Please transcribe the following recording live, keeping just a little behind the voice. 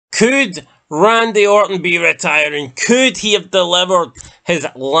Could Randy Orton be retiring? Could he have delivered his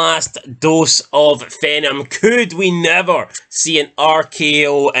last dose of venom? Could we never see an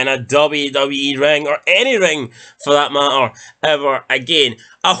RKO in a WWE ring, or any ring for that matter, ever again?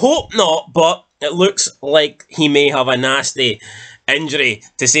 I hope not, but it looks like he may have a nasty injury,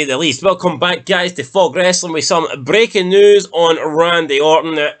 to say the least. Welcome back, guys, to Fog Wrestling with some breaking news on Randy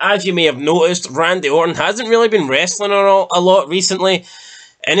Orton. Now, as you may have noticed, Randy Orton hasn't really been wrestling a lot recently.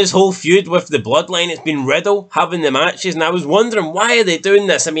 In his whole feud with the Bloodline, it's been Riddle having the matches, and I was wondering, why are they doing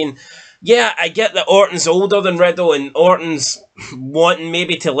this? I mean, yeah, I get that Orton's older than Riddle, and Orton's wanting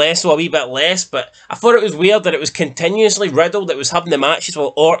maybe to wrestle a wee bit less, but I thought it was weird that it was continuously Riddle that was having the matches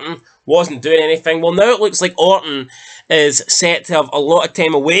while Orton wasn't doing anything. Well, now it looks like Orton is set to have a lot of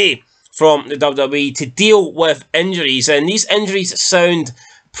time away from the WWE to deal with injuries, and these injuries sound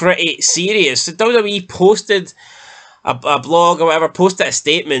pretty serious. The WWE posted a blog or whatever, posted a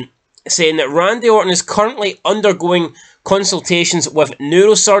statement saying that Randy Orton is currently undergoing consultations with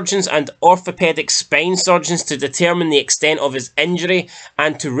neurosurgeons and orthopedic spine surgeons to determine the extent of his injury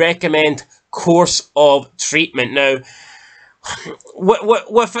and to recommend course of treatment. Now,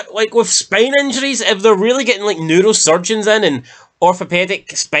 with spine injuries, if they're really getting like neurosurgeons in and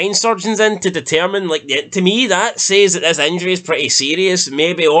orthopedic spine surgeons in to determine, like, to me that says that this injury is pretty serious.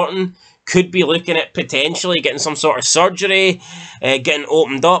 Maybe Orton could be looking at potentially getting some sort of surgery, getting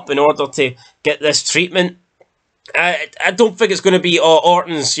opened up in order to get this treatment. I don't think it's going to be,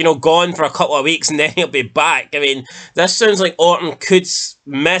 Orton's, gone for a couple of weeks and then he'll be back. I mean, this sounds like Orton could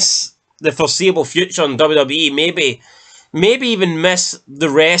miss the foreseeable future in WWE, maybe even miss the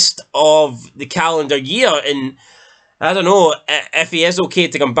rest of the calendar year. And I don't know, if he is okay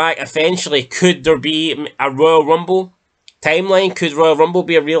to come back eventually, could there be a Royal Rumble timeline? Could Royal Rumble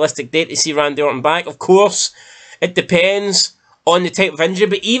be a realistic date to see Randy Orton back? Of course, it depends on the type of injury,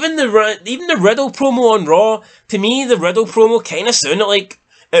 but even the Riddle promo on Raw, to me, the Riddle promo kind of sounded like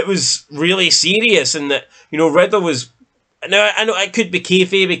it was really serious, and that, Riddle was... Now, I know it could be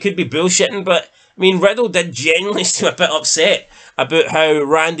kayfabe, it could be bullshitting, but, I mean, Riddle did genuinely seem a bit upset about how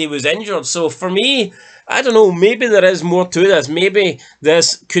Randy was injured, so for me, I don't know, maybe there is more to this. Maybe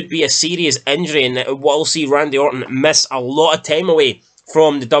this could be a serious injury and that we'll see Randy Orton miss a lot of time away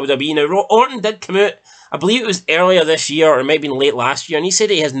from the WWE. Now, Orton did come out, I believe it was earlier this year, or maybe late last year, and he said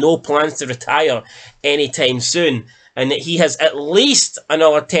he has no plans to retire anytime soon, and that he has at least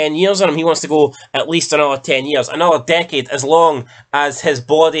another 10 years on him. He wants to go at least another 10 years, another decade, as long as his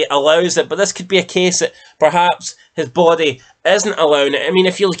body allows it. But this could be a case that perhaps his body isn't allowing it. I mean,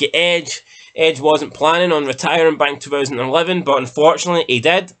 if you look at Edge wasn't planning on retiring back in 2011, but unfortunately he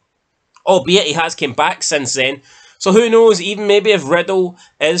did, albeit he has came back since then. So who knows, even maybe if Riddle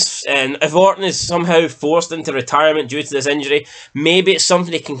is, and if Orton is somehow forced into retirement due to this injury, maybe it's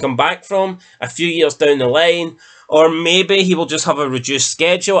something he can come back from a few years down the line, or maybe he will just have a reduced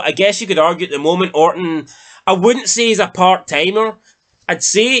schedule. I guess you could argue at the moment Orton, I wouldn't say he's a part-timer, I'd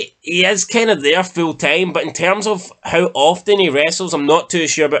say he is kind of there full-time, but in terms of how often he wrestles, I'm not too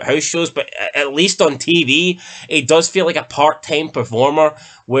sure about house shows, but at least on TV, he does feel like a part-time performer,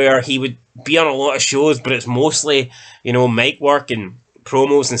 where he would be on a lot of shows, but it's mostly, mic work and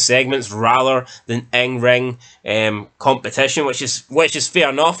promos and segments rather than in-ring competition, which is fair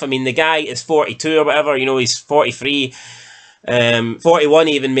enough. I mean, the guy is 42 or whatever, he's 43, 41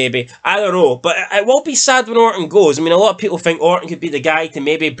 even, maybe. I don't know, but it will be sad when Orton goes. I mean, a lot of people think Orton could be the guy to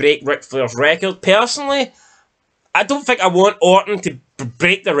maybe break Ric Flair's record. Personally, I don't think I want Orton to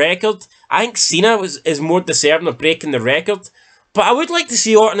break the record. I think Cena is more deserving of breaking the record. But I would like to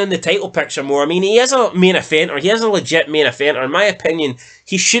see Orton in the title picture more. I mean, he is a main eventer. He is a legit main eventer. In my opinion,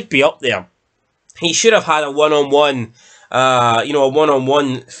 he should be up there. He should have had a one-on-one, a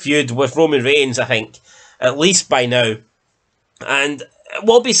one-on-one feud with Roman Reigns, I think, at least by now. And it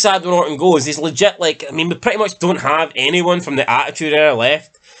will be sad when Orton goes. He's legit, we pretty much don't have anyone from the Attitude Era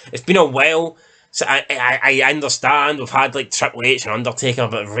left. It's been a while. So I understand we've had Triple H and Undertaker,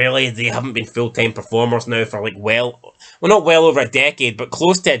 but really they haven't been full-time performers now for not well over a decade, but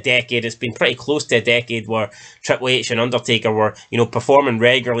close to a decade. It's been pretty close to a decade where Triple H and Undertaker were, performing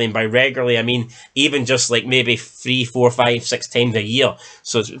regularly, and by regularly I mean even just maybe 3, 4, 5, 6 times a year.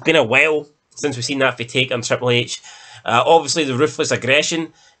 So it's been a while since we've seen that for Taker and Triple H. Obviously the Ruthless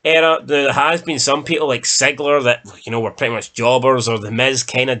Aggression era, there has been some people like Ziggler that, were pretty much jobbers, or The Miz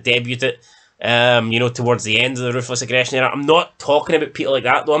kind of debuted towards the end of the Ruthless Aggression era. I'm not talking about people like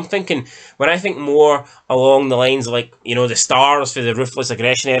that, though. I'm thinking, when I think more along the lines of, the stars for the Ruthless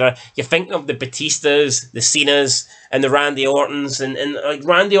Aggression era, you're thinking of the Batistas, the Cenas, and the Randy Ortons, and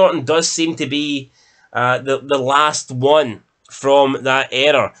Randy Orton does seem to be the last one from that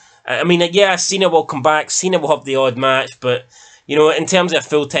era. I mean, yeah, Cena will come back. Cena will have the odd match, but, you know, in terms of a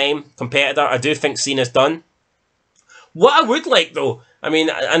full-time competitor, I do think Cena's done. What I would like, though, I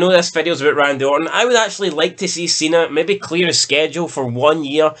mean, I know this video's about Randy Orton. I would actually like to see Cena maybe clear his schedule for 1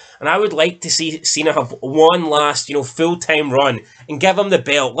 year, and I would like to see Cena have one last, you know, full-time run and give him the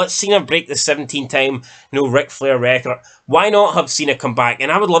belt. Let Cena break the 17-time, you know, Ric Flair record. Why not have Cena come back?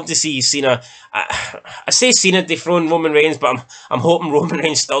 And I would love to see Cena. I say Cena dethrone Roman Reigns, but I'm hoping Roman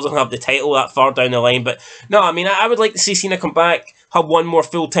Reigns still doesn't have the title that far down the line. But no, I mean, I would like to see Cena come back, have one more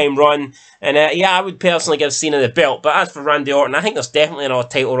full-time run, and yeah, I would personally give Cena the belt. But as for Randy Orton, I think there's definitely another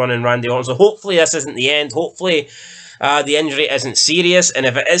title run in Randy Orton, so hopefully this isn't the end. Hopefully the injury isn't serious, and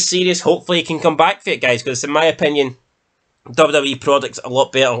if it is serious, hopefully he can come back for it, guys, because in my opinion, WWE product's a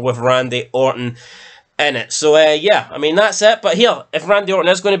lot better with Randy Orton in it. So yeah, I mean, that's it. But here, if Randy Orton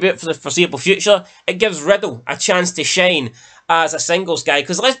is going to be it for the foreseeable future, it gives Riddle a chance to shine as a singles guy,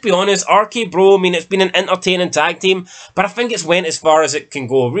 because let's be honest, RK Bro, I mean, it's been an entertaining tag team, but I think it's went as far as it can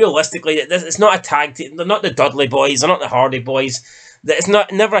go. Realistically, it's not a tag team. They're not the Dudley Boys, they're not the Hardy Boys. It's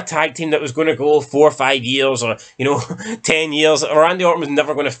never a tag team that was going to go 4 or 5 years or, you know, 10 years. Randy Orton was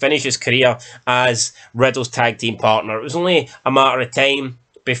never going to finish his career as Riddle's tag team partner. It was only a matter of time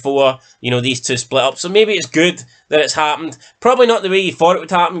before, you know, these two split up. So maybe it's good that it's happened. Probably not the way you thought it would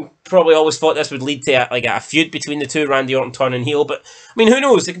happen. Probably always thought this would lead to a feud between the two, Randy Orton turning heel. But, I mean, who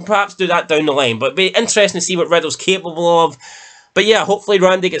knows? They can perhaps do that down the line. But it'd be interesting to see what Riddle's capable of. But yeah, hopefully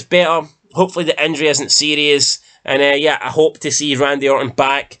Randy gets better. Hopefully the injury isn't serious. And yeah, I hope to see Randy Orton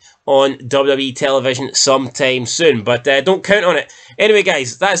back on WWE television sometime soon. But don't count on it. Anyway,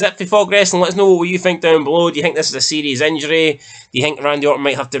 guys, that is it for Fog Wrestling. Let us know what you think down below. Do you think this is a serious injury? Do you think Randy Orton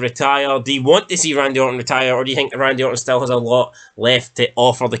might have to retire? Do you want to see Randy Orton retire? Or do you think Randy Orton still has a lot left to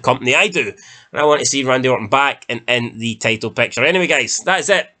offer the company? I do. And I want to see Randy Orton back and in the title picture. Anyway, guys, that is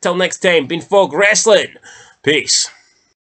it. Till next time, been Fog Wrestling. Peace.